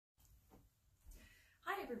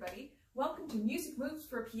everybody. Welcome to Music Moves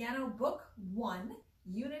for Piano Book 1,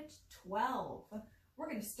 Unit 12. We're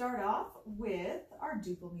going to start off with our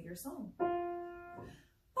duple meter song. Bum,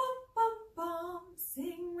 bum, bum,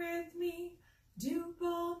 sing with me.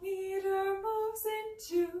 Duple meter moves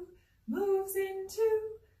into, moves into,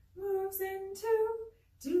 moves into.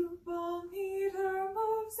 Duple meter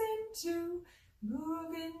moves into,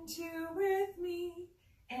 move into with me.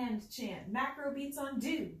 And chant macro beats on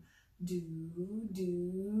do. Do,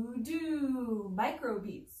 do, do. Micro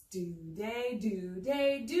beats. Do, day, do,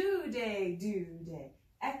 day, do, day, do, day.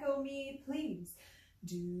 Echo me, please.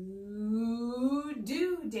 Do,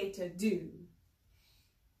 do, data, do.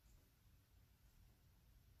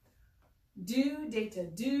 Do, data,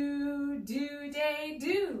 do, day,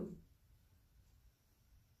 do.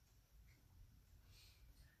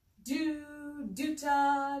 Do,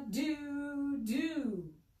 duta, do, do.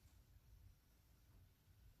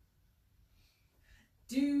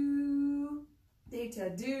 Do, data,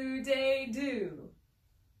 do, day, do.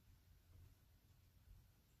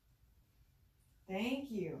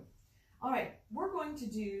 Thank you. All right, we're going to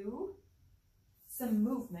do some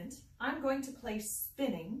movement. I'm going to play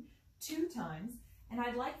spinning 2 times, and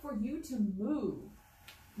I'd like for you to move.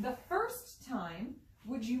 The first time,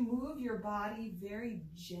 would you move your body very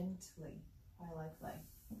gently while I play?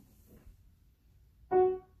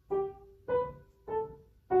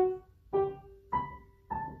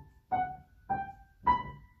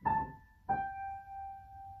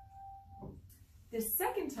 The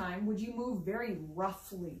second time, would you move very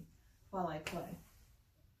roughly while I play?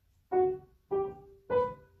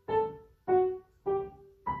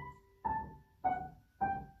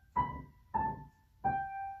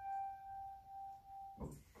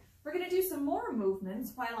 We're going to do some more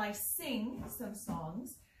movements while I sing some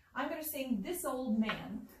songs. I'm going to sing This Old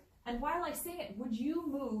Man, and while I sing it, would you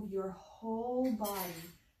move your whole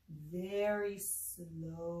body very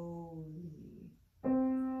slowly?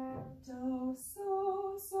 Do,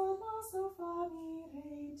 so, so, la, so, fa, mi,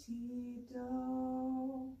 re, ti, do.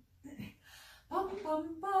 Bum, bum,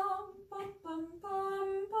 bum, bum, bum,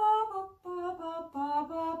 bum, ba, ba, ba, ba,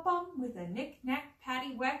 ba, bum. With a knick-knack,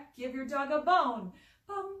 patty-whack, give your dog a bone.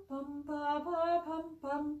 Bum, bum, ba, ba, bum,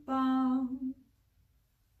 bum, bum.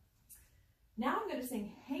 Now I'm going to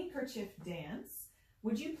sing Handkerchief Dance.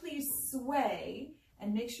 Would you please sway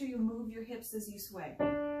and make sure you move your hips as you sway?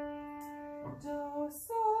 Do,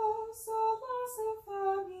 so, so, la, so, fa,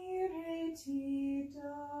 mi, re, ti, do.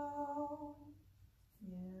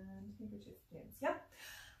 And handkerchief dance. Yep.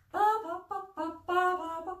 Ba, ba, ba, ba, ba,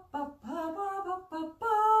 ba, ba, ba, ba, ba,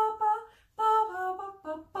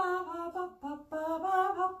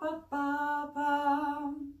 ba, ba, ba.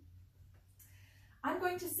 I'm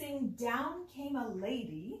going to sing Down Came a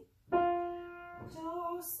Lady. Do, so,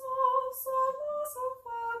 so, la, so,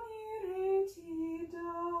 fa, mi, re, ti, do.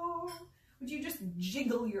 Would you just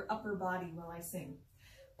jiggle your upper body while I sing?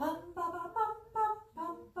 Bum, ba, ba, bum, bum,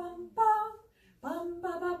 bum, bum, bum. Bum,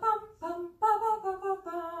 ba, ba, bum, bum, ba, ba, ba, ba,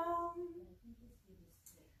 bum.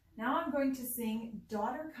 Now I'm going to sing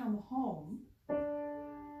Daughter Come Home.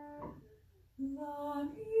 La,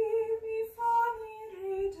 mi, fa, mi,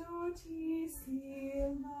 re, do, ti, si,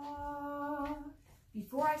 la.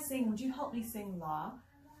 Before I sing, would you help me sing la?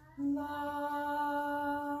 La.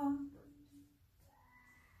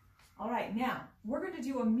 All right, now we're going to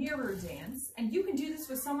do a mirror dance, and you can do this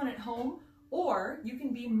with someone at home, or you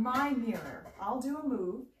can be my mirror. I'll do a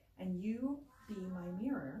move, and you be my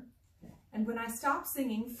mirror. And when I stop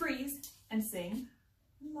singing, freeze and sing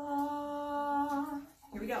la.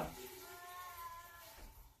 Here we go.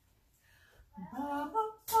 Ba, ba,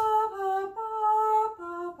 ba, ba, ba,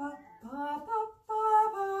 ba, ba, ba, ba,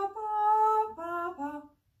 ba, ba, ba,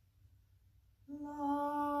 la.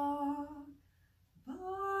 Ba,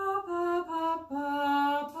 ba, ba, ba,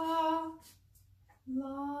 ba,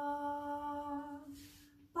 la.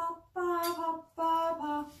 Ba, ba, ba, ba,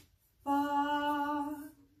 ba, ba,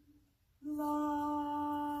 la.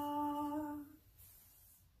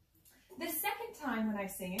 The second time when I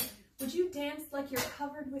sing it, would you dance like you're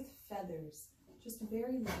covered with feathers? Just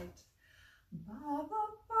very light. Ba, ba,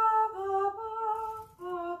 ba, ba, ba,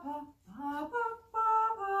 ba, ba, ba, ba, ba,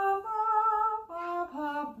 ba, ba,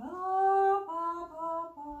 ba,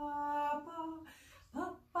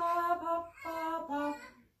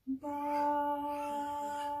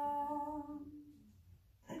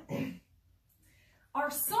 Our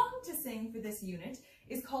song to sing for this unit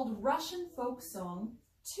is called Russian Folk Song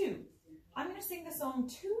 2. I'm going to sing the song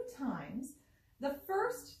 2 times. The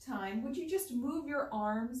first time, would you just move your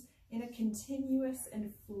arms in a continuous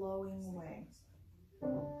and flowing way?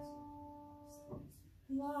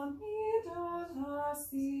 La, mi, do, la,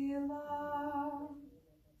 si, la.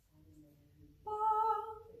 Ba,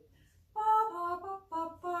 ba, ba, ba,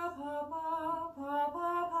 ba, ba, ba, ba, ba,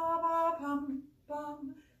 ba, ba, bum, bum.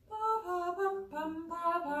 Ba, ba, bum, bum, ba,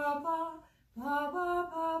 ba, ba, ba, ba,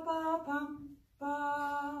 ba, ba, bum,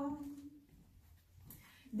 bum.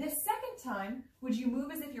 This second time, would you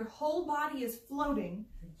move as if your whole body is floating,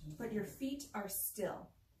 but your feet are still?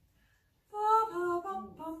 Ba, ba, bum,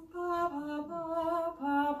 bum, ba, ba, ba,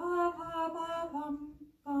 ba, ba, ba, ba, bum,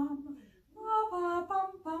 bum. Ba, ba, bum,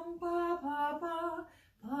 bum, ba, ba, ba,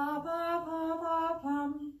 ba, ba, ba, ba,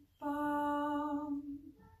 bum, bum.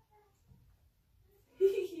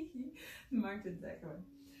 Martin's echoing.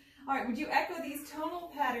 All right, would you echo these tonal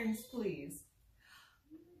patterns, please?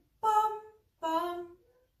 Bum, bum.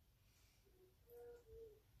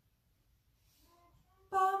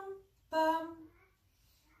 Bum, bum.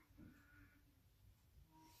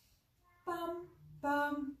 Bum,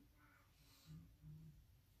 bum.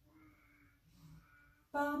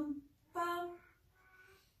 Bum, bum.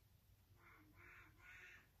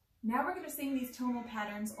 Now we're going to sing these tonal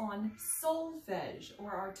patterns on solfege,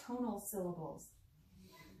 or our tonal syllables.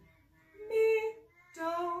 Mi,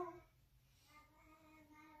 do,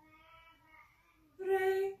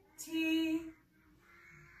 re, ti,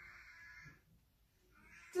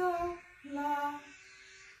 do, la,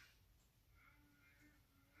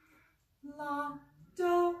 la,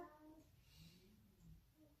 do.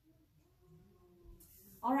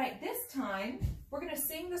 All right, this time we're going to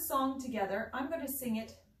sing the song together. I'm going to sing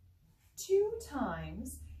it 2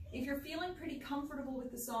 times. If you're feeling pretty comfortable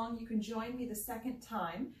with the song, you can join me the second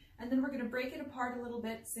time, and then we're going to break it apart a little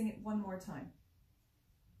bit, sing it one more time.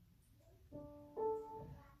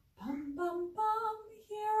 Bum, bum, bum,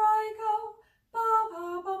 here I go. Ba,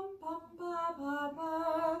 ba, bum, bum, ba, ba, ba,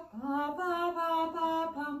 ba, ba, ba,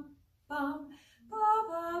 ba, bum, bum. Ba,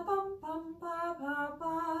 ba, bum, bum, ba, ba,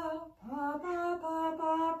 ba, ba, ba, ba,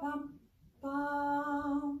 ba, bum,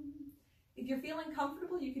 bum. If you're feeling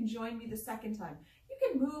comfortable, you can join me the second time. You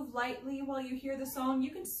can move lightly while you hear the song. You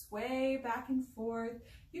can sway back and forth.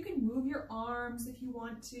 You can move your arms if you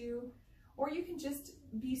want to, or you can just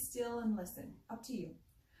be still and listen. Up to you.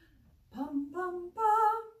 Bum, bum,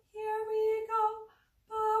 bum, here we go.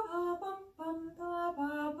 Ba, ba, bum, bum, ba,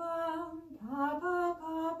 ba, bum, ba, ba,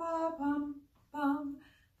 ba, ba, bum, bum.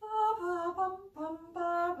 Ba, ba, bum, bum,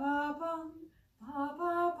 ba, ba, bum, ba,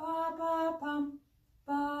 ba, ba, ba, bum,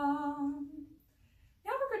 bum.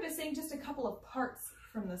 Now we're going to sing just a couple of parts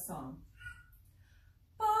from the song.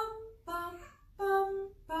 Bum, bum,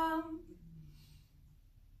 bum, bum.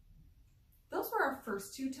 Those were our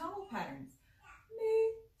first 2 tonal patterns.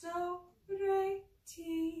 Mi, do, re,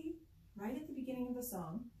 ti. Right at the beginning of the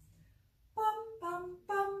song. Bum, bum,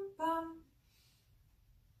 bum, bum.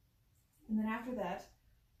 And then after that,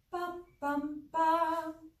 bum, bum,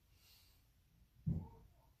 bum.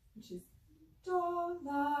 Which is do,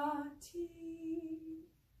 la, ti.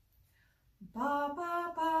 Ba,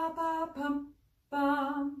 ba, ba, ba, bum,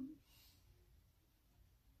 bum.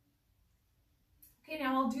 Okay,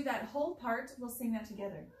 now I'll do that whole part. We'll sing that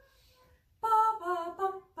together. Ba, ba,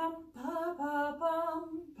 bum, bum, ba, ba,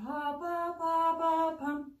 bum, ba, ba, ba, ba,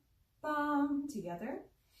 bum, bum. Together.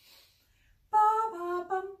 Ba, ba,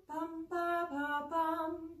 bum, bum, ba, ba,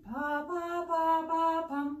 bum, ba, ba, ba, ba,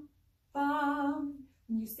 bum, bum.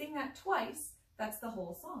 When you sing that twice, that's the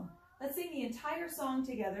whole song. Let's sing the entire song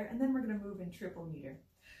together, and then we're going to move in triple meter.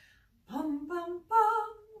 Bum, bum, bum.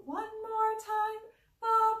 One more time.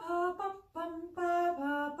 Ba, ba, bum, bum, ba,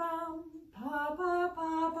 ba, bum, ba, ba,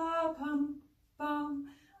 ba, ba, bum, bum.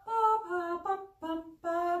 Ba, ba, bum, bum,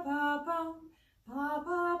 ba, ba, bum, ba,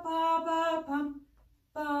 ba, ba, ba, bum,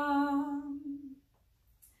 bum.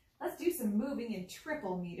 Let's do some moving in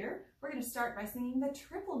triple meter. We're going to start by singing the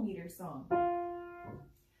triple meter song.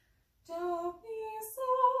 Do, mi, so,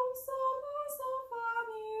 la, so, fa,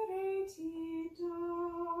 mi, re, ti, do.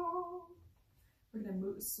 We're going to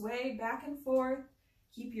move, sway back and forth.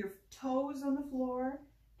 Keep your toes on the floor.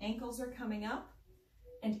 Ankles are coming up.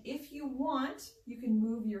 And if you want, you can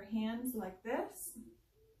move your hands like this.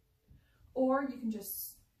 Or you can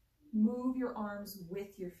just move your arms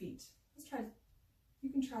with your feet. Let's try.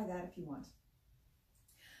 You can try that if you want.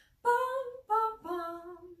 Bum, bum,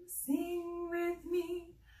 bum. Sing with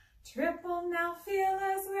me. Triple now, feel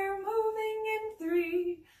as we're moving in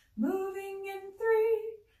 3. Moving in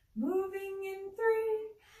 3. Moving in 3.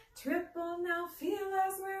 Triple now, feel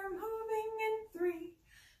as we're moving in 3.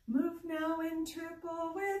 Move now in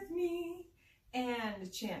triple with me.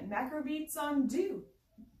 And chant macro beats on do.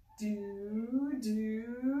 Do,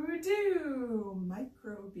 do, do.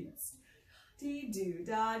 Micro beats. Dee do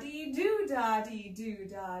da dee do da dee do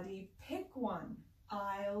da dee. Pick one.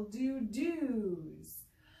 I'll do do's.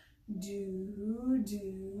 Do,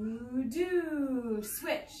 do, do.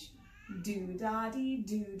 Switch. Do da dee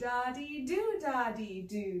do da dee do da dee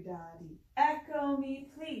do da dee. Echo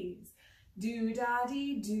me please. Do da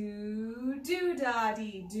dee do da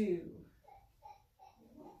dee do.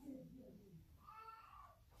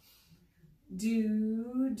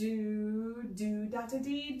 Do, do da da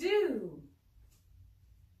dee do.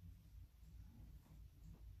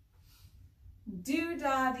 Do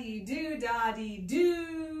da dee do da dee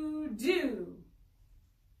do do.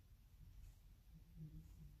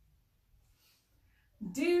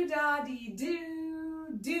 Do da dee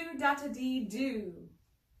do da da dee do.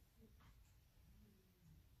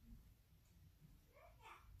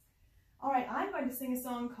 All right, I'm going to sing a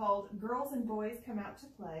song called Girls and Boys Come Out to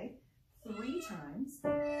Play 3 times.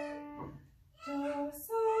 Do, so, la,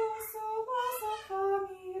 so, fa,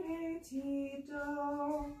 mi, re, ti,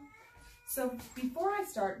 do. So before I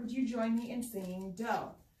start, would you join me in singing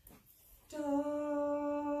do?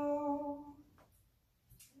 Do.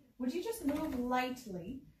 Would you just move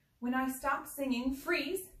lightly? When I stop singing,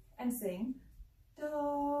 freeze and sing do.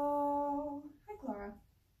 Hi, Clara.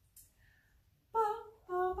 Bum,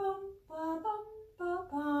 ba, bum, ba, bum, ba,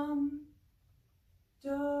 bum.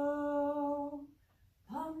 Do.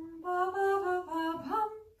 Bum, ba, ba, ba, ba,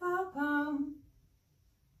 bum, ba, bum.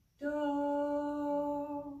 Do.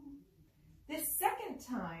 This second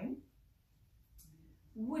time,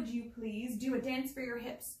 would you please do a dance for your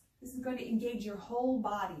hips? This is going to engage your whole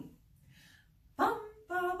body. Bum,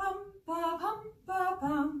 ba, bum, ba, bum, ba,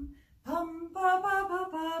 bum. Bum, ba, ba, ba,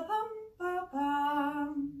 ba, bum, ba,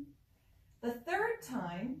 bum. The third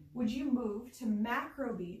time, would you move to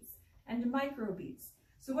macro beats and micro beats?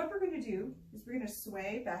 So what we're going to do is we're going to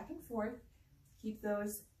sway back and forth, keep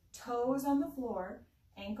those toes on the floor,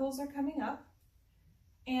 ankles are coming up,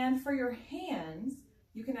 and for your hands,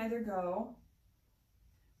 you can either go,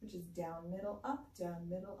 which is down, middle, up,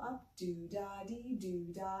 do, da,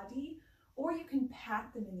 dee, or you can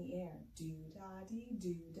pat them in the air, do, da, dee,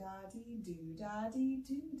 do, da, dee, do, da, dee,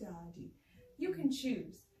 do, da, dee. You can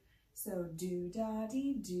choose. So do, da,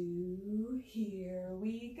 dee, do, here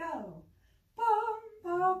we go. Bum,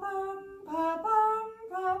 ba, bum, ba, bum,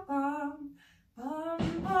 ba, bum. Bum,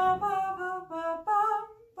 ba, ba, ba, ba, bum,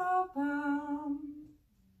 ba, bum.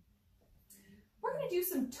 We're going to do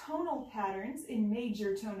some tonal patterns in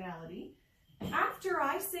major tonality. After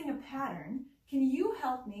I sing a pattern, can you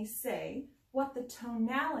help me say what the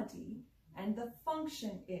tonality and the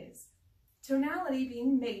function is? Tonality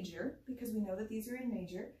being major, because we know that these are in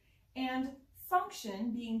major, and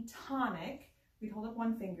function being tonic, we'd hold up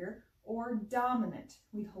 1 finger, or dominant,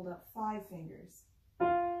 we'd hold up 5 fingers. Do,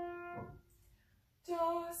 so,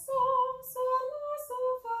 la, so,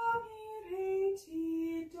 fa, mi, re,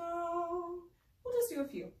 ti, do. We'll just do a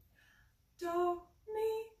few. Do, mi,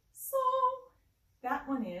 so. That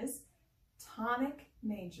one is tonic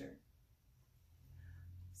major.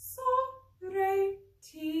 So, re,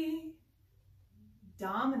 ti.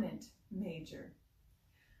 Dominant major.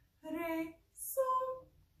 Re, so.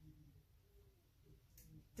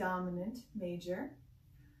 Dominant major.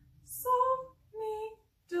 So, mi,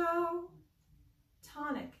 do.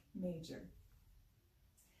 Tonic major.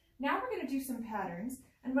 Now we're going to do some patterns,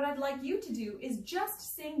 and what I'd like you to do is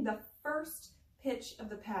just sing the first pitch of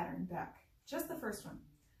the pattern back. Just the first one.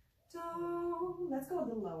 Do, let's go a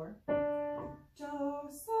little lower. Do,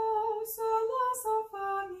 so, la, so,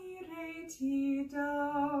 fa, mi, re, ti, do.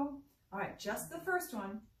 All right, just the first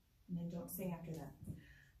one, and then don't sing after that.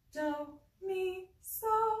 Do, mi, so,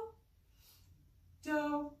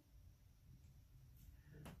 do,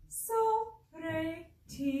 so, re,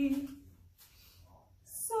 ti,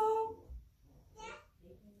 so,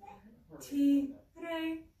 ti,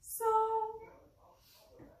 re, so,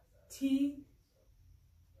 ti,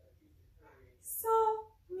 so,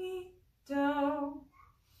 mi, do,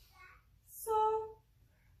 so.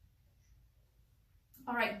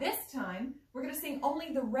 All right, this time we're going to sing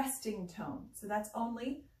only the resting tone. So that's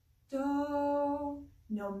only do.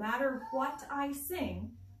 No matter what I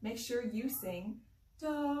sing, make sure you sing do.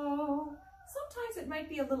 Sometimes it might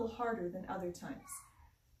be a little harder than other times.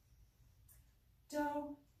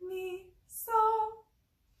 Do, mi, so,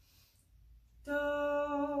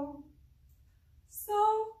 do,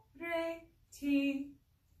 so, re, ti,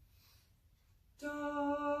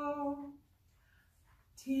 do,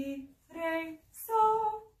 ti, re,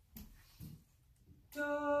 so,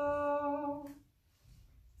 do,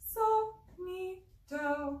 so, mi,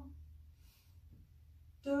 do,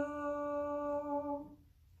 do.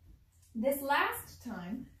 This last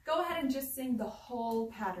time, go ahead and just sing the the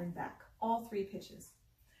whole pattern back, all three pitches.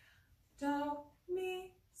 Do,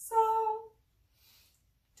 mi, so,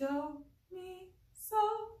 do, mi, so,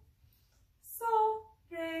 so,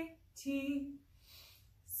 re, ti,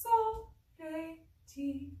 so, re,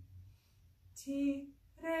 ti,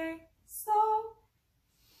 re, so,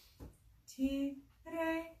 ti,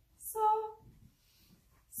 re,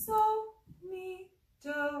 so, mi,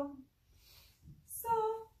 do, so,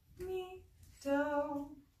 mi, do.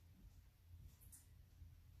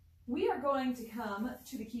 We are going to come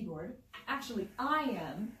to the keyboard. Actually, I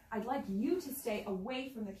am. I'd like you to stay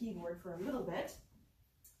away from the keyboard for a little bit.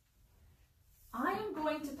 I am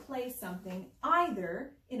going to play something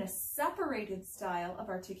either in a separated style of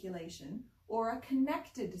articulation or a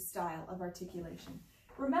connected style of articulation.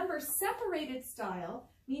 Remember, separated style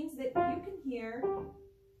means that you can hear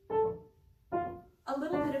a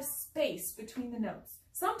little bit of space between the notes.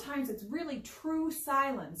 Sometimes it's really true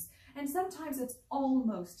silence, and sometimes it's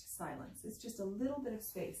almost silence. It's just a little bit of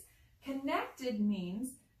space. Connected means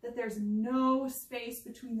that there's no space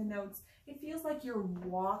between the notes. It feels like you're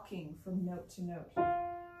walking from note to note.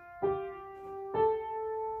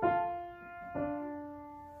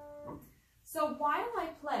 So while I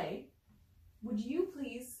play, would you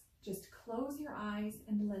please just close your eyes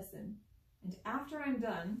and listen? And after I'm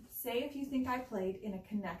done, say if you think I played in a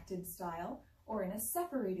connected style or in a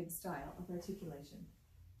separated style of articulation.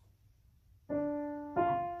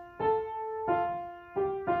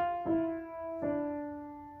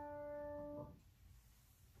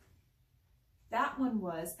 That one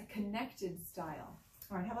was a connected style.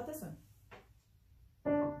 All right, how about this one?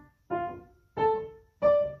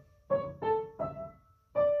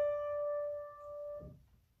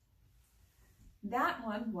 That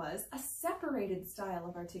one was a separated style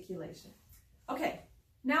of articulation. Okay,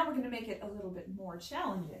 now we're going to make it a little bit more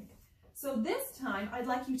challenging. So this time, I'd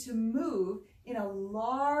like you to move in a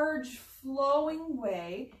large, flowing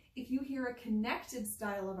way if you hear a connected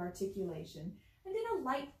style of articulation, and in a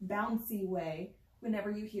light, bouncy way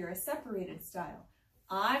whenever you hear a separated style.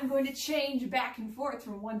 I'm going to change back and forth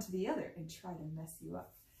from one to the other and try to mess you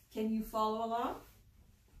up. Can you follow along?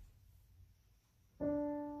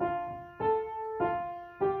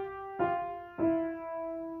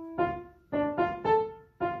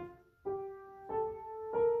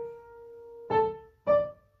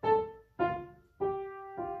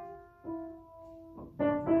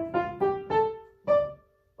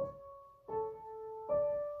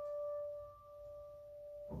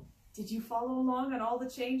 Did you follow along on all the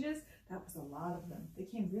changes? That was a lot of them. They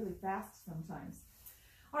came really fast sometimes.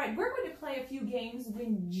 All right, we're going to play a few games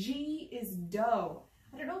when G is do.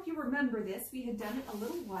 I don't know if you remember this. We had done it a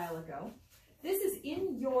little while ago. This is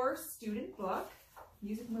in your student book,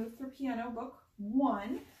 Music Moves for Piano, Book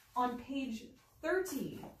 1, on page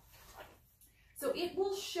 30. So it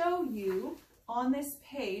will show you on this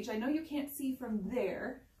page, I know you can't see from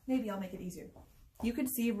there, maybe I'll make it easier. You can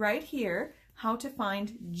see right here how to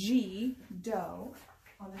find G, do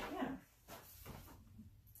on the piano.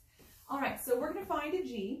 All right, so we're going to find a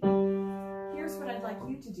G. Here's what I'd like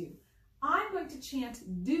you to do. I'm going to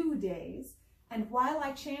chant do days, and while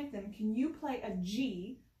I chant them, can you play a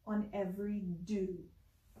G on every do?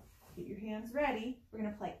 Get your hands ready. We're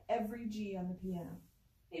going to play every G on the piano.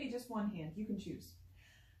 Maybe just one hand, you can choose.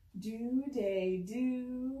 Do, day,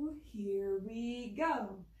 do, here we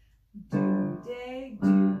go. Do, day,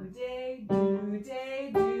 do, day, do,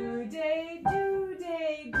 day, do, day, do,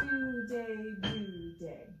 day, do, day, do,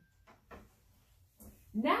 day.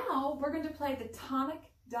 Now we're going to play the tonic,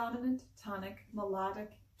 dominant, tonic,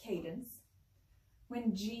 melodic cadence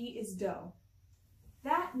when G is do.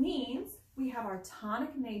 That means we have our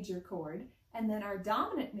tonic major chord and then our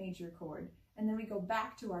dominant major chord, and then we go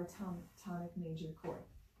back to our tonic major chord.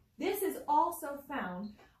 This is also found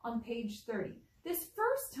on page 30. This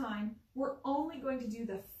first time, we're only going to do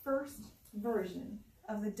the first version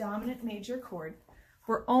of the dominant major chord.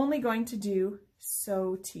 We're only going to do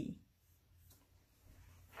so ti.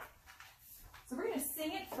 So we're going to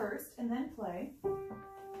sing it first and then play.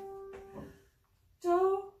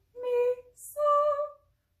 Do, mi, so,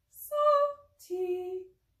 ti,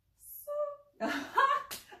 so.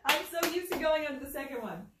 I'm so used to going on to the second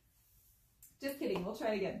one. Just kidding, we'll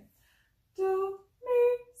try it again. Do,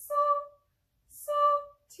 mi, so,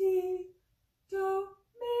 ti, do,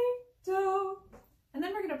 mi, do. And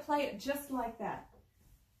then we're going to play it just like that.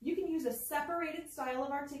 You can use a separated style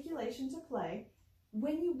of articulation to play.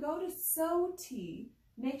 When you go to so ti,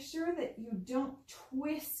 make sure that you don't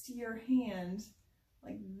twist your hand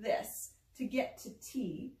like this to get to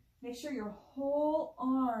ti. Make sure your whole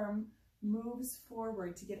arm moves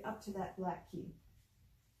forward to get up to that black key.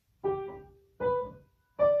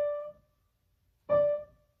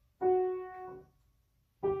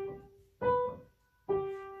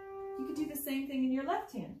 your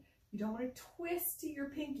left hand. You don't want to twist to your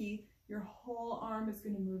pinky. Your whole arm is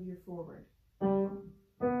going to move you forward.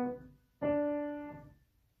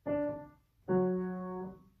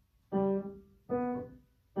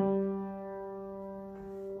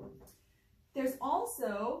 There's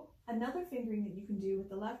also another fingering that you can do with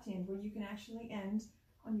the left hand where you can actually end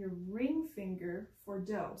on your ring finger for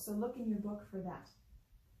do. So look in your book for that.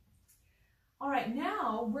 All right,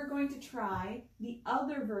 now we're going to try the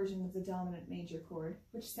other version of the dominant major chord,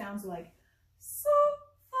 which sounds like so,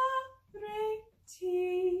 fa, re,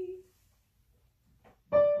 ti.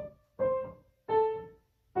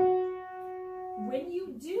 When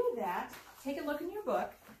you do that, take a look in your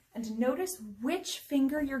book and notice which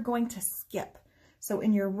finger you're going to skip. So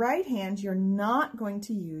in your right hand, you're not going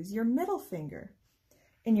to use your middle finger.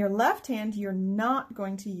 In your left hand, you're not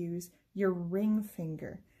going to use your ring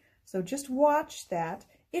finger. So just watch that.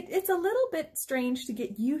 It's a little bit strange to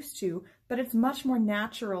get used to, but it's much more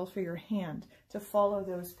natural for your hand to follow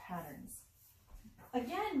those patterns.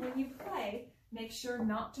 Again, when you play, make sure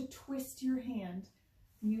not to twist your hand.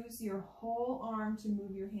 Use your whole arm to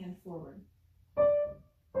move your hand forward.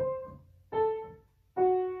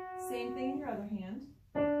 Same thing in your other hand.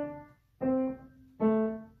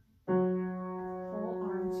 Whole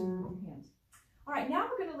arm to move your hand. All right, now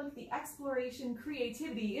we're going to look at the exploration,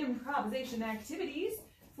 creativity, improvisation activities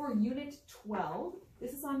for Unit 12.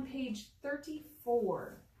 This is on page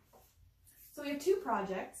 34. So we have two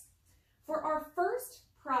projects. For our first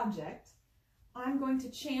project, I'm going to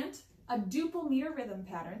chant a duple meter rhythm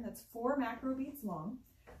pattern that's 4 macro beats long.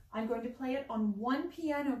 I'm going to play it on one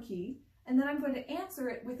piano key, and then I'm going to answer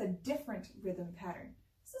it with a different rhythm pattern.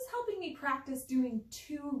 This is helping me practice doing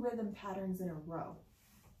 2 rhythm patterns in a row.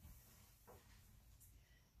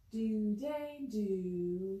 Do, day,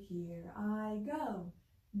 do, here I go.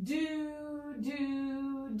 Do,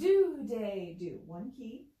 do, do, day, do. One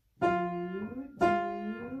key. Do, do,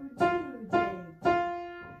 do, day, do.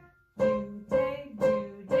 Do, day,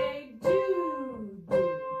 do, day, do,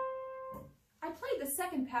 do. I played the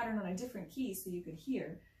second pattern on a different key so you could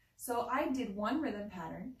hear. So I did one rhythm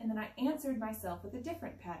pattern and then I answered myself with a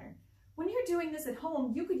different pattern. When you're doing this at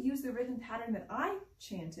home, you could use the rhythm pattern that I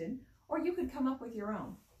chanted, or you could come up with your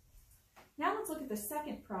own. Now let's look at the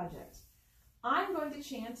second project. I'm going to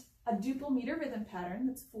chant a duple meter rhythm pattern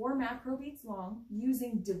that's 4 macro beats long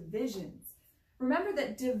using divisions. Remember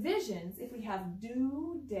that divisions, if we have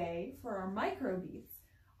do, day for our micro beats,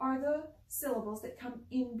 are the syllables that come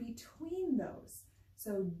in between those.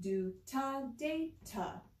 So do, ta, day,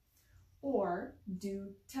 ta, or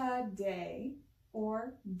do, ta, day,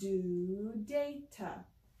 or do, day, ta.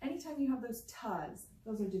 Anytime you have those tas,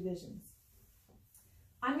 those are divisions.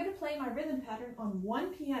 I'm going to play my rhythm pattern on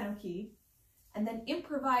one piano key and then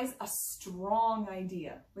improvise a strong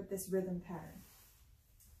idea with this rhythm pattern.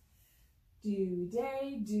 Do,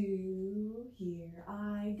 day, do, here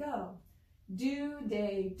I go. Do,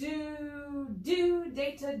 day, do,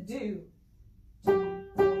 day, ta, do. Do,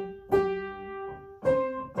 day, do.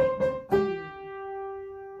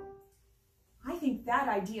 I think that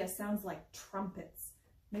idea sounds like trumpets.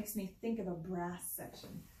 Makes me think of a brass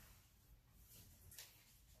section.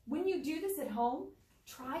 When you do this at home,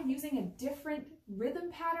 try using a different rhythm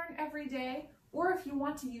pattern every day, or if you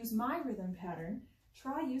want to use my rhythm pattern,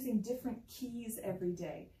 try using different keys every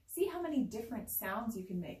day. See how many different sounds you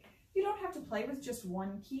can make. You don't have to play with just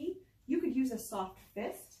one key. You could use a soft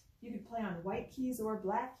fist. You could play on white keys or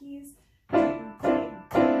black keys.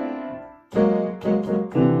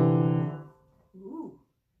 Ooh,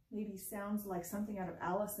 maybe sounds like something out of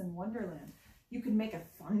Alice in Wonderland. You could make a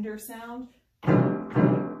thunder sound.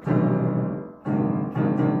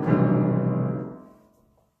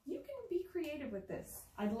 With this.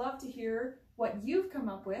 I'd love to hear what you've come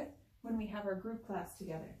up with when we have our group class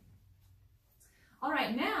together. All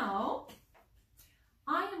right, now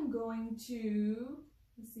I am going to,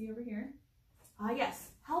 let's see over here.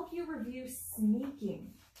 Yes, help you review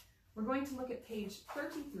sneaking. We're going to look at page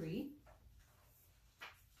 33.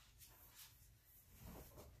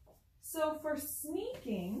 So for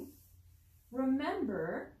sneaking,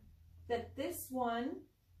 remember that this one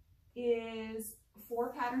is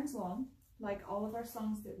 4 patterns long. Like all of our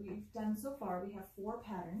songs that we've done so far, we have 4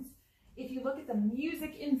 patterns. If you look at the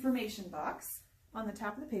music information box on the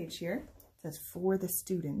top of the page here, it says for the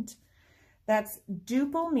student. That's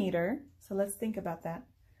duple meter. So let's think about that.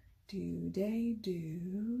 Do, day,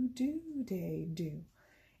 do, day, do.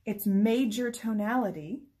 It's major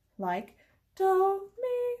tonality, like do,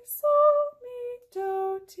 mi, so, mi,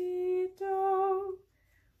 do, ti, do.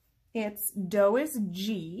 It's do is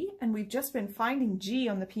G, and we've just been finding G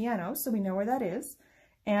on the piano, so we know where that is.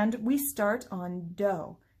 and we start on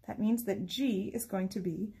do. That means that G is going to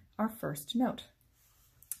be our first note.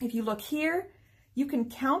 If you look here, you can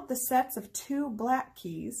count the sets of 2 black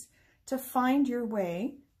keys to find your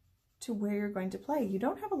way to where you're going to play. You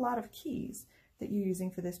don't have a lot of keys that you're using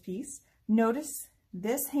for this piece. Notice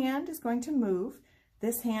this hand is going to move.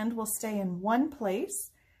 This hand will stay in one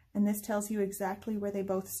place, and this tells you exactly where they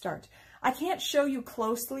both start. I can't show you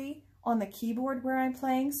closely on the keyboard where I'm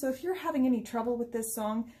playing, so if you're having any trouble with this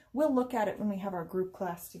song, we'll look at it when we have our group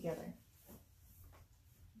class together.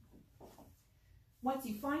 Once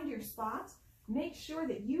you find your spot, make sure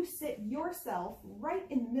that you sit yourself right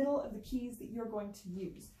in the middle of the keys that you're going to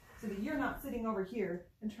use, so that you're not sitting over here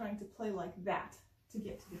and trying to play like that to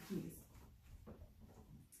get to the keys.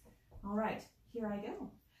 All right, here I go.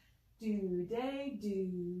 Do, day,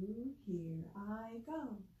 do, here I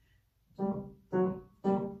go. Do,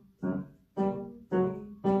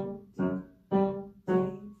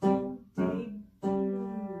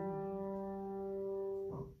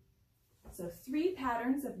 so 3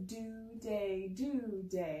 patterns of do,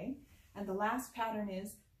 day, and the last pattern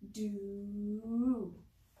is do.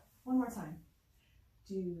 One more time.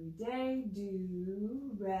 Do, day,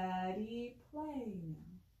 do, ready, play now.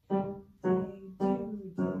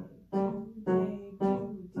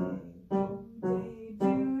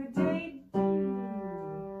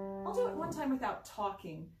 I'll do it one time without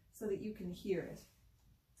talking so that you can hear it.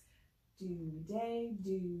 Do, day,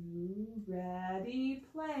 do, ready,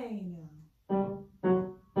 play now.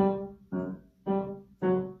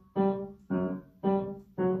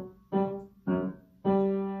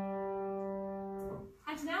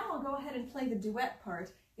 And now I'll go ahead and play the duet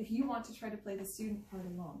part if you want to try to play the student part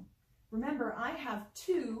alone. Remember, I have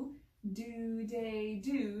 2 do, day,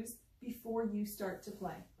 do's before you start to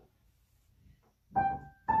play.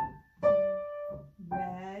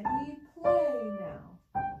 Ready, play now.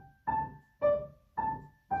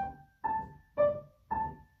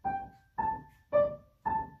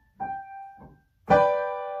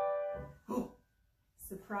 Oh,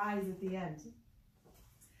 surprise at the end.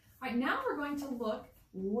 All right, now we're going to look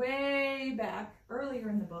way back earlier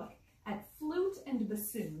in the book at flute and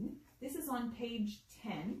bassoon. This is on page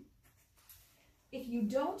 10. If you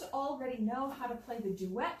don't already know how to play the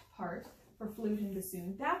duet part for flute and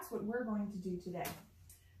bassoon, that's what we're going to do today.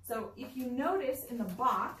 So if you notice in the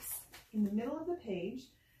box in the middle of the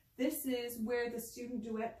page, this is where the student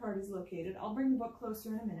duet part is located. I'll bring the book closer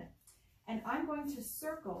in a minute. And I'm going to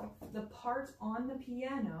circle the part on the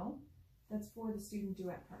piano that's for the student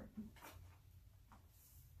duet part.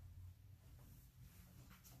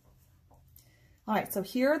 All right, so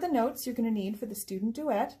here are the notes you're going to need for the student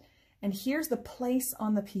duet, and here's the place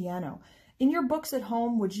on the piano. In your books at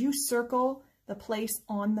home, would you circle the place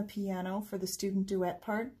on the piano for the student duet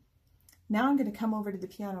part? Now I'm going to come over to the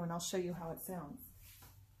piano and I'll show you how it sounds.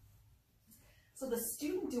 So the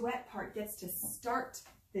student duet part gets to start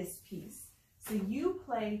this piece. So you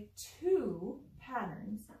play 2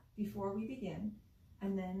 patterns before we begin,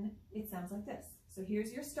 and then it sounds like this. So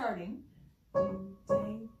here's your starting. Do,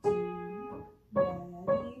 day, do,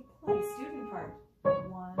 ready, play. Student part.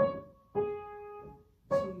 1,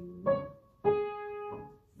 2,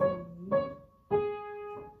 3,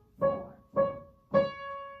 4.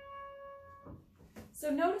 So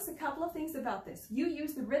notice a couple of things about this. You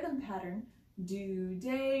use the rhythm pattern, do,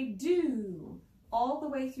 day, do, all the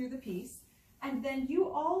way through the piece, and then you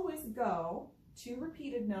always go 2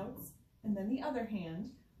 repeated notes, and then the other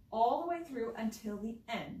hand, all the way through until the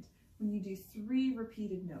end, when you do 3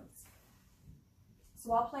 repeated notes.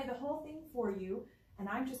 So I'll play the whole thing for you, and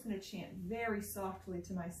I'm just going to chant very softly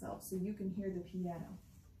to myself so you can hear the piano.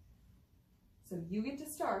 So you get to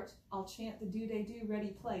start. I'll chant the do, day, do, ready,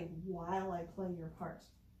 play while I play your part.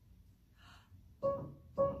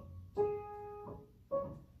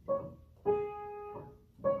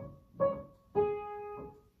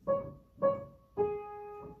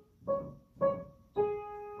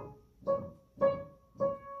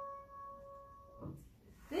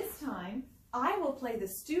 This time, I will play the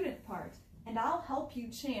student part, and I'll help you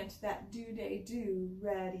chant that do, day, do,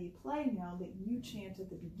 ready, play now that you chant at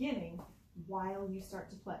the beginning while you start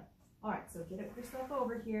to play. All right, so get yourself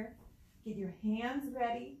over here. Get your hands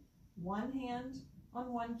ready. One hand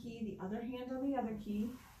on one key, the other hand on the other key.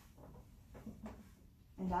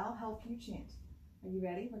 And I'll help you chant. Are you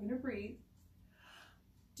ready? We're going to breathe.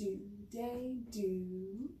 Do, day,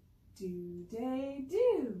 do, day,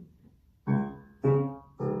 do.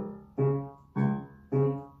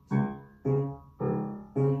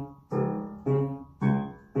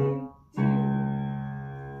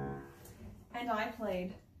 And I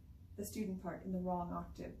played the student part in the wrong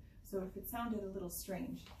octave. So if it sounded a little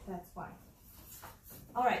strange, that's why.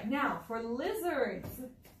 All right, now for lizards.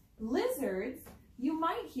 Lizards, you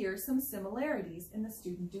might hear some similarities in the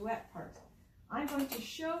student duet part. I'm going to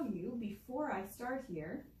show you, before I start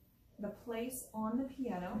here, the place on the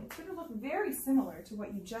piano. It's going to look very similar to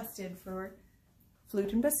what you just did for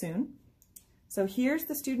flute and bassoon. So here's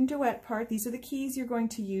the student duet part. These are the keys you're going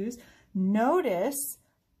to use. Notice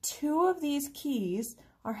 2 of these keys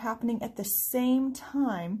are happening at the same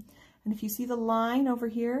time. And if you see the line over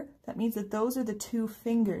here, that means that those are the 2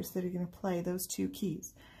 fingers that are going to play those 2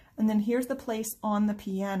 keys. And then here's the place on the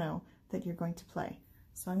piano that you're going to play.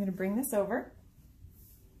 So I'm going to bring this over.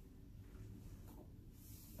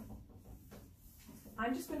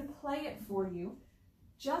 I'm just going to play it for you.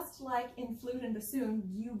 Just like in flute and bassoon,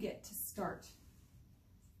 you get to start.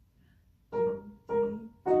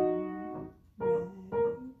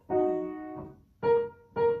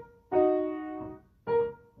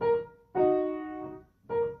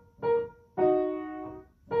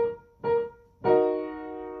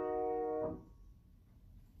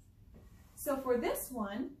 So for this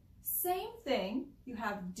one, same thing. You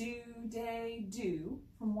have do, day, do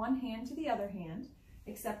from one hand to the other hand,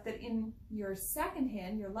 except that in your second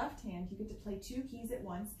hand, your left hand, you get to play 2 keys at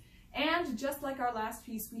once. And just like our last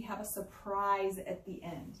piece, we have a surprise at the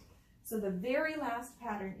end. So the very last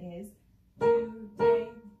pattern is do, day,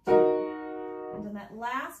 do. And on that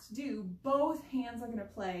last do, both hands are going to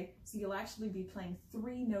play, so you'll actually be playing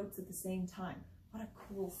 3 notes at the same time. What a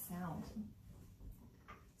cool sound.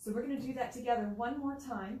 So we're going to do that together one more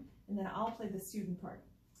time, and then I'll play the student part.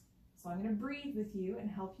 So I'm going to breathe with you and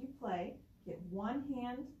help you play. Get one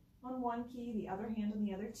hand on one key, the other hand on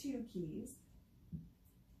the other 2 keys.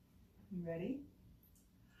 You ready?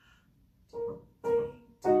 Do, day,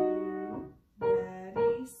 do.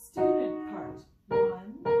 Ready, student part.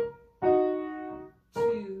 1,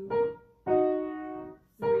 2,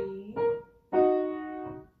 3,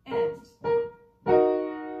 end.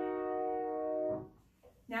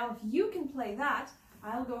 Now if you can play that,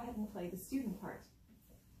 I'll go ahead and play the student part.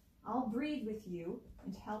 I'll breathe with you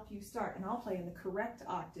and help you start, and I'll play in the correct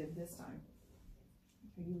octave this time.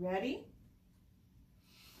 Are you ready?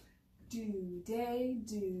 Do, day,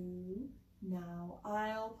 do. Now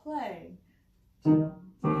I'll play. Do,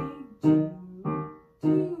 day, do.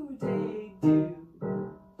 Do, day, do.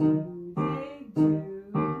 Do, day, do.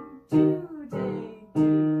 Do, day,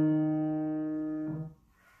 do.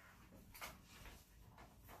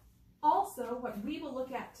 Also, what we will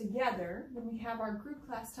look at together when we have our group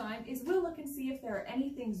class time is we'll look and see if there are any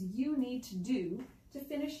things you need to do to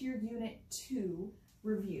finish your Unit 2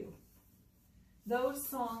 review. Those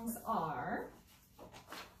songs are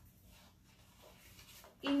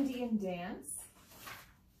Indian Dance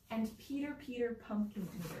and Peter, Peter, Pumpkin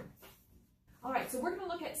Eater. All right, so we're going to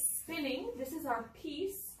look at spinning. This is our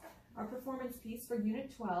piece, our performance piece for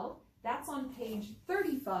Unit 12. That's on page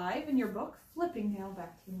 35 in your book, flipping now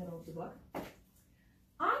back to the middle of the book.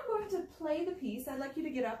 I'm going to play the piece. I'd like you to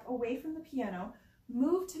get up away from the piano,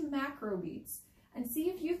 move to macro beats, and see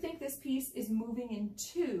if you think this piece is moving in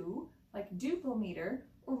 2, like duple meter,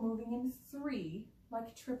 or moving in 3,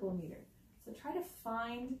 like triple meter. So try to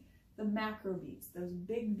find the macro beats, those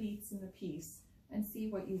big beats in the piece, and see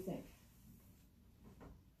what you think.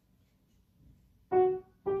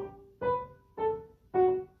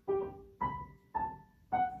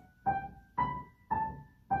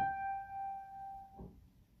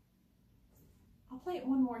 I'll play it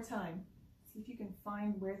one more time. See if you can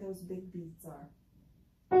find where those big beats are.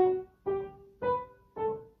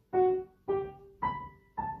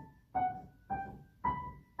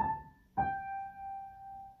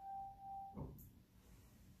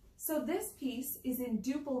 So this piece is in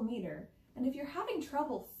duple meter, and if you're having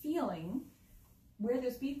trouble feeling where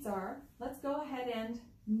those beats are, let's go ahead and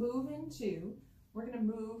move into. We're going to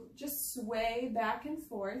move, just sway back and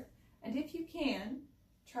forth, and if you can,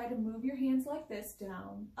 try to move your hands like this,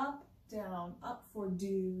 down, up, for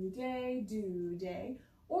do, day,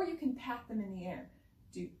 or you can pat them in the air.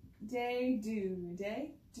 Do, day, do,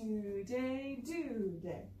 day, do, day, do,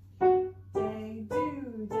 day. Day,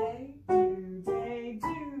 do, day, do, day,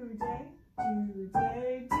 do, day, do,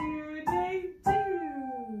 day, do, day,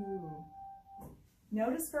 do.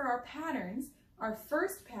 Notice for our patterns, our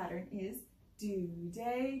first pattern is do,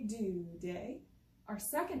 day, do, day. Our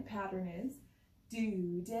second pattern is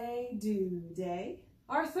do, day, do, day.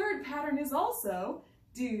 Our third pattern is also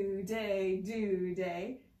do, day, do,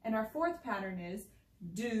 day. And our fourth pattern is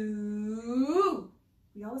do.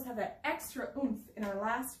 We always have that extra oomph in our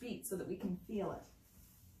last beat so that we can feel it.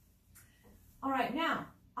 All right, now,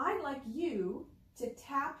 I'd like you to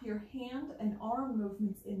tap your hand and arm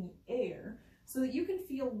movements in the air so that you can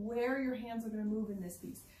feel where your hands are going to move in this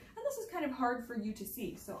piece. And this is kind of hard for you to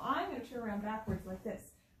see, so I'm going to turn around backwards like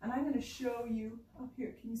this, and I'm going to show you up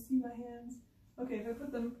here. Can you see my hands? Okay, if I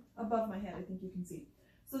put them above my head, I think you can see.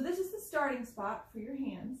 So this is the starting spot for your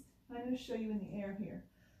hands, and I'm going to show you in the air here.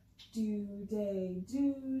 Do-day,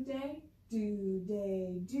 do-day, do-day,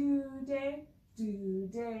 do-day,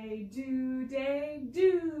 do-day, do-day,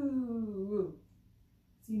 do.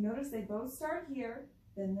 So you notice they both start here,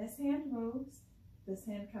 then this hand moves, this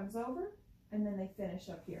hand comes over, and then they finish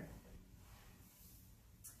up here.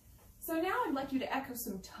 So now I'd like you to echo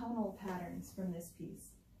some tonal patterns from this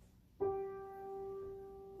piece.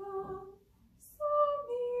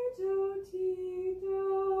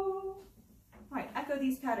 All right, echo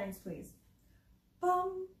these patterns, please.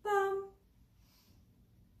 Bum, bum,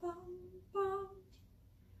 bum, bum,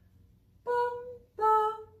 bum,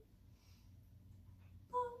 bum,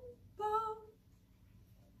 bum, bum,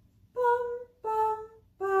 bum,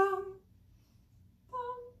 bum,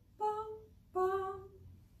 bum, bum, bum.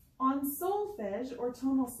 On solfege, or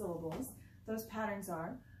tonal syllables, those patterns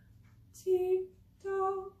are ti,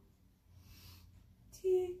 do,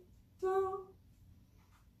 ti, do,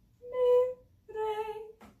 mi, re,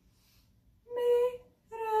 mi,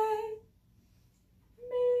 re,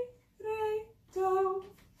 mi, re, do,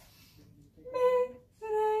 mi,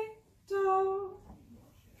 re, do.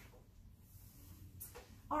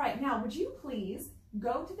 All right, now would you please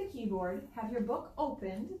go to the keyboard, have your book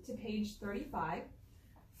opened to page 35,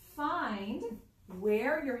 find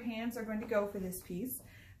where your hands are going to go for this piece.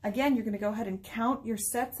 Again, you're going to go ahead and count your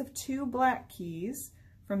sets of 2 black keys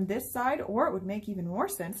from this side, or it would make even more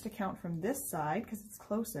sense to count from this side because it's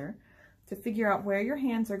closer, to figure out where your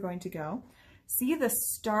hands are going to go. See the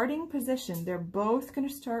starting position. They're both going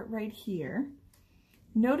to start right here.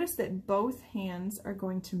 Notice that both hands are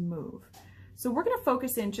going to move. So we're going to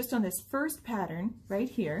focus in just on this first pattern right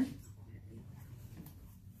here.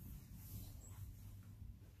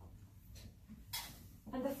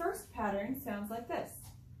 And the first pattern sounds like this.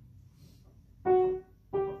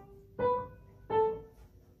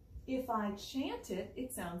 If I chant it,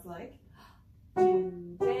 it sounds like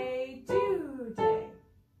do-day, do-day.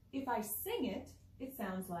 If I sing it, it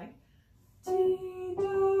sounds like ti-do-mi-re.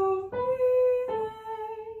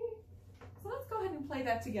 So let's go ahead and play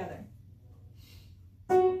that together.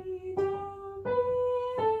 Ti-do-mi-re.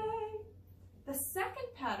 The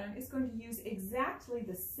second pattern is going to use exactly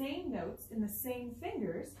the same notes in the same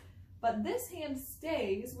fingers, but this hand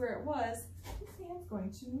stays where it was. This hand's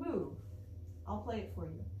going to move. I'll play it for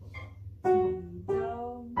you.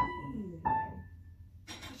 Ti-do-mi-re.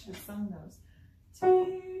 I should have sung those.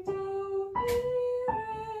 Ti-do-mi-re.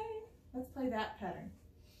 Let's play that pattern.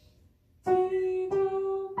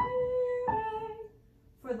 Ti-do-mi-re.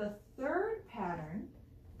 For the third pattern,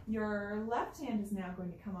 your left hand is now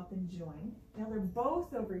going to come up and join. Now they're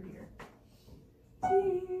both over here.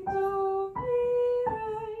 Ti-do-mi-re.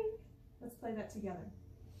 Let's play that together.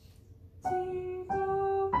 Ti-do-mi-re.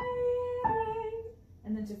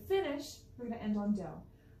 And then to finish, we're going to end on do.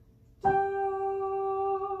 Do.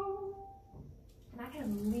 And I kind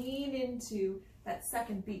of lean into that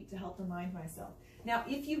second beat to help remind myself. Now,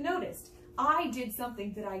 if you noticed, I did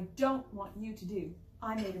something that I don't want you to do.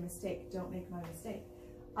 I made a mistake. Don't make my mistake.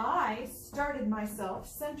 I started myself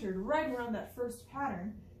centered right around that first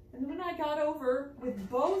pattern, and when I got over with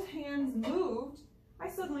both hands moved, I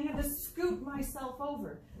suddenly had to scoot myself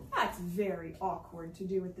over. That's very awkward to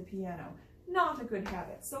do with the piano. Not a good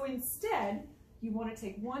habit. So instead, you want to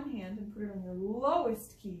take one hand and put it on your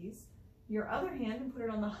lowest keys, your other hand and put it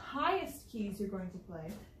on the highest keys you're going to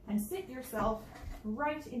play, and sit yourself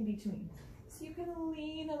right in between. So you can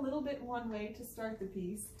lean a little bit one way to start the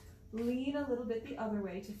piece, lean a little bit the other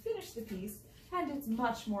way to finish the piece, and it's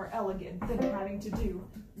much more elegant than having to do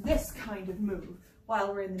this kind of move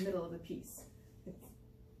while we're in the middle of a piece.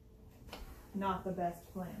 It's not the best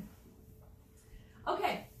plan.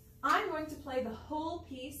 Okay, I'm going to play the whole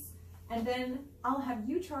piece, and then I'll have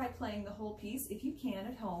you try playing the whole piece if you can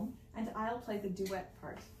at home, and I'll play the duet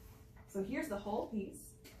part. So here's the whole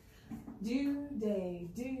piece. Do, day,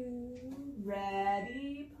 do,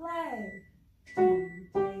 ready, play. Do,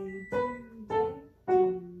 day, do, day,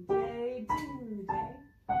 do, day, do, day,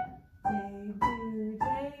 day, do,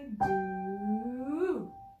 day,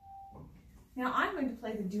 do. Now I'm going to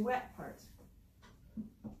play the duet part.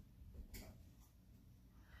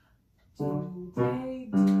 Do, day,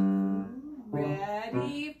 do,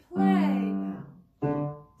 ready, play now.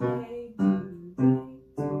 Day, do, day,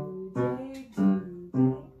 do, day, do,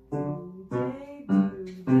 day, do, day, do,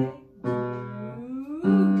 day,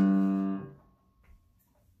 do.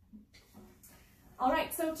 All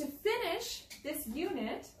right, so to finish this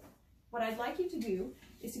unit, what I'd like you to do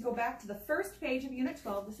is to go back to the first page of Unit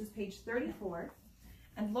 12, this is page 34,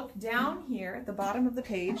 and look down here at the bottom of the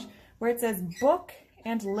page where it says Book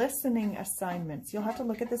and Listening Assignments. You'll have to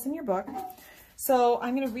look at this in your book. So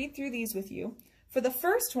I'm going to read through these with you. For the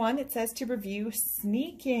first one, it says to review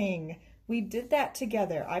sneaking. We did that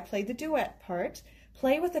together. I played the duet part.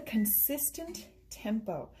 Play with a consistent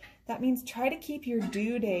tempo. That means try to keep your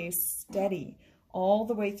due days steady all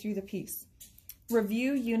the way through the piece.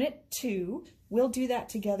 Review Unit 2. We'll do that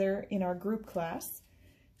together in our group class.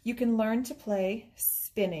 You can learn to play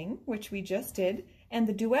spinning, which we just did, and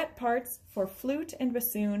the duet parts for flute and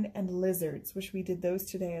bassoon and lizards, which we did those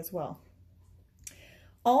today as well.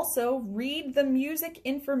 Also, read the music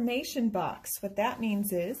information box. What that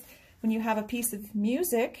means is when you have a piece of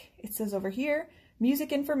music, it says over here,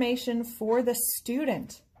 music information for the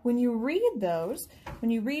student. When you read those, when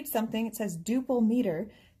you read something, it says duple meter,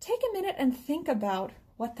 take a minute and think about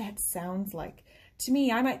what that sounds like. To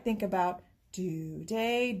me, I might think about do,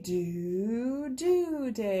 day, do,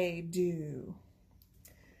 day, do.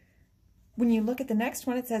 When you look at the next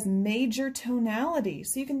one, it says major tonality.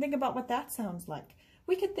 So you can think about what that sounds like.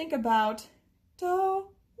 We could think about do,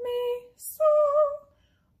 mi, so.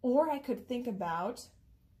 Or I could think about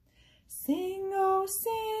sing, oh,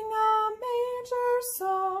 sing a major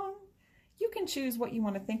song. You can choose what you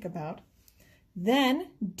want to think about.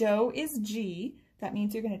 Then do is G. That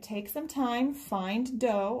means you're going to take some time, find do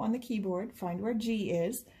on the keyboard, find where G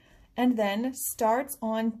is, and then starts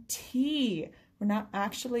on T. We're not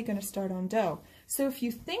actually going to start on do. So if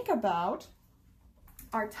you think about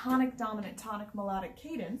our tonic, dominant, tonic, melodic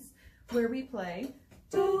cadence, where we play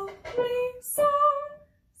do, mi, so,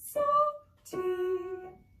 T.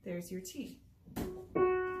 There's your T.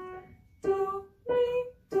 Do, mi,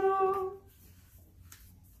 do.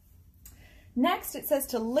 Next, it says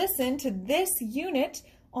to listen to this unit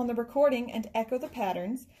on the recording and echo the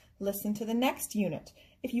patterns. Listen to the next unit.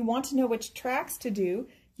 If you want to know which tracks to do,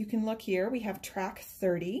 you can look here. We have track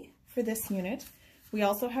 30 for this unit. We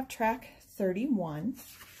also have track 31.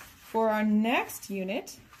 For our next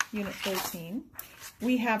unit, unit 13,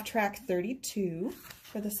 we have track 32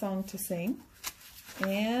 for the song to sing.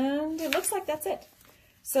 And it looks like that's it.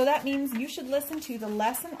 So that means you should listen to the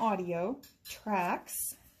lesson audio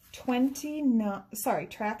tracks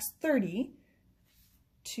tracks 30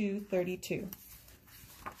 to 32.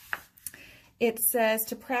 It says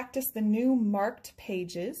to practice the new marked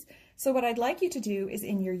pages. So what I'd like you to do is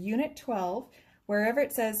in your Unit 12, wherever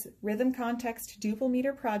it says Rhythm Context Duple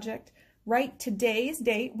Meter Project, write today's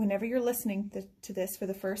date whenever you're listening to this for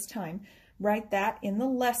the first time. Write that in the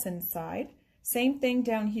lesson side. Same thing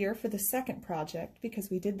down here for the second project because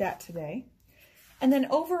we did that today. And then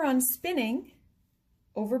over on spinning,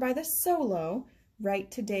 over by the solo,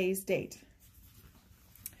 write today's date.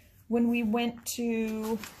 When we went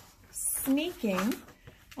to sneaking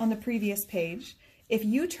on the previous page, if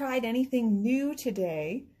you tried anything new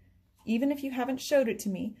today, even if you haven't showed it to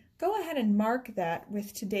me, go ahead and mark that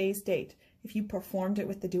with today's date. If you performed it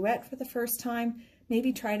with the duet for the first time,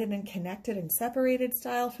 maybe tried it in connected and separated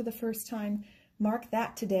style for the first time, mark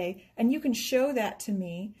that today, and you can show that to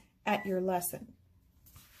me at your lesson,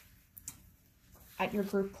 at your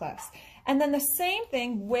group class. And then the same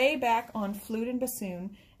thing way back on flute and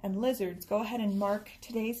bassoon and lizards, go ahead and mark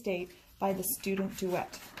today's date by the student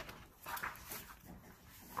duet.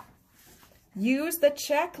 Use the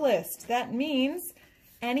checklist. That means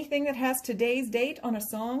anything that has today's date on a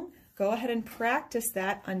song, go ahead and practice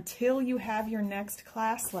that until you have your next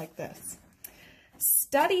class like this.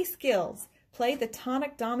 Study skills. Play the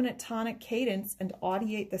tonic, dominant, tonic cadence and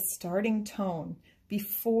audiate the starting tone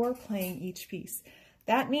before playing each piece.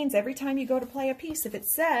 That means every time you go to play a piece, if it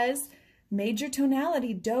says major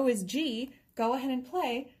tonality, do is G, go ahead and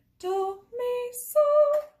play do, mi,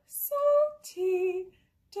 so, ti,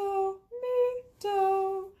 do, mi,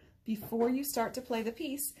 do, before you start to play the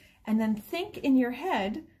piece, and then think in your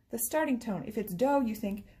head the starting tone. If it's do, you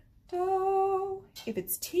think do. If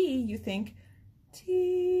it's T, you think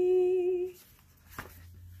T.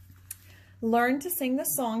 Learn to sing the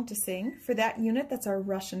song to sing. For that unit, that's our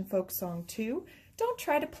Russian folk song 2. Don't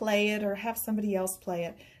try to play it or have somebody else play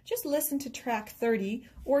it. Just listen to track 30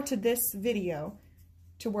 or to this video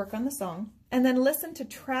to work on the song. And then listen to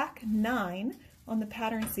track 9 on the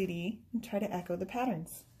pattern CD and try to echo the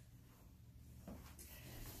patterns.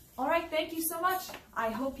 All right, thank you so much.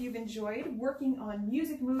 I hope you've enjoyed working on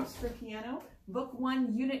Music Moves for Piano, Book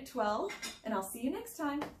 1, Unit 12, and I'll see you next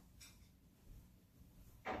time.